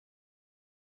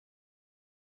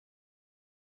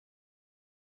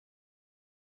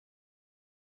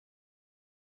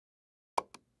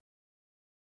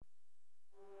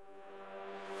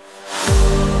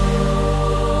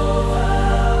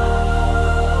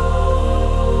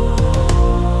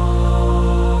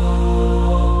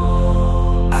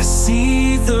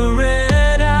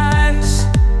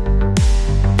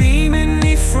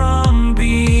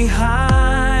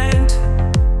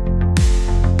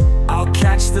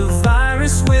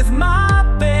cherish with my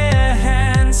bare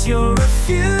hands. You're a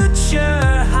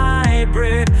future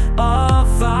hybrid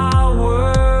of our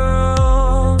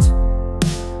world.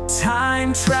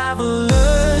 Time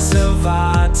travelers of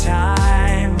our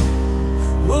time,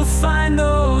 we'll find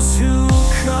those who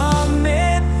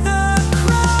commit the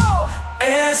crow.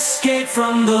 Escape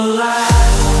from the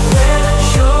lies where the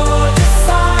cure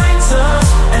defines us,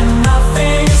 and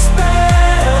nothing is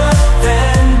better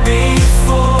than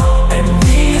before. And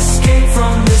we escape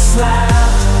from this lab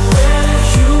where the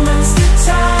humans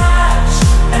detach,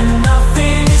 and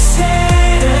nothing is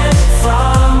hidden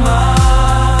from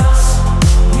us.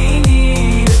 We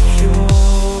need a cure.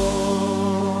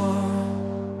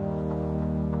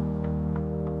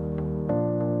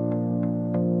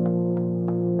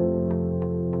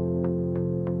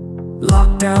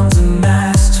 Lockdowns and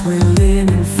masks, we're living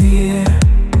in fear.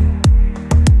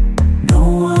 No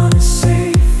one is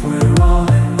safe, we're all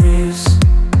at risk.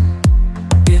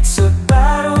 It's a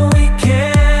battle we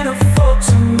can't afford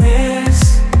to miss.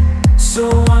 So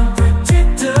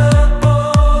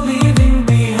unpredictable, leaving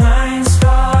behind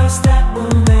scars that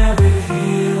will never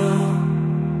heal.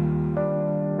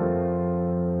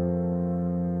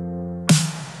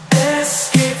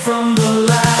 Escape from the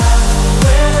lab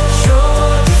where the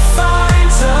cure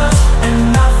defines us, and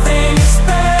nothing is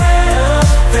better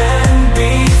than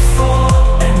before.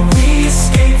 And we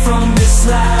escape from this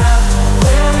lab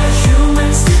where the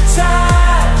humans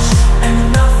detach, and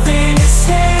nothing is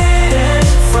hidden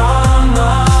from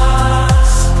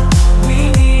us. We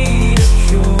need a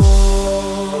cure.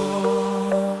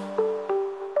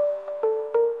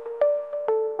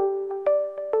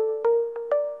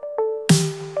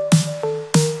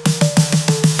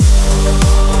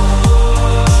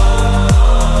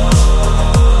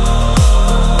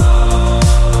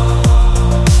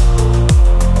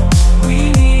 We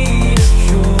need a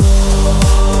cure.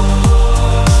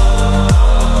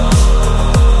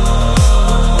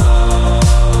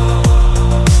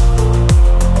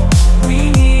 We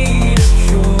need a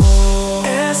cure.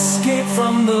 Escape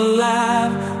from the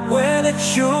lab where the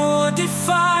cure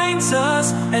defines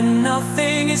us, and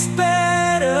nothing is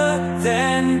better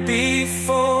than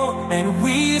before. And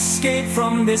we escape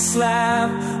from this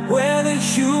lab where the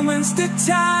humans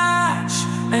detach,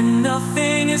 and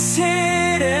nothing is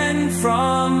hidden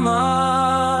from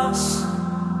us.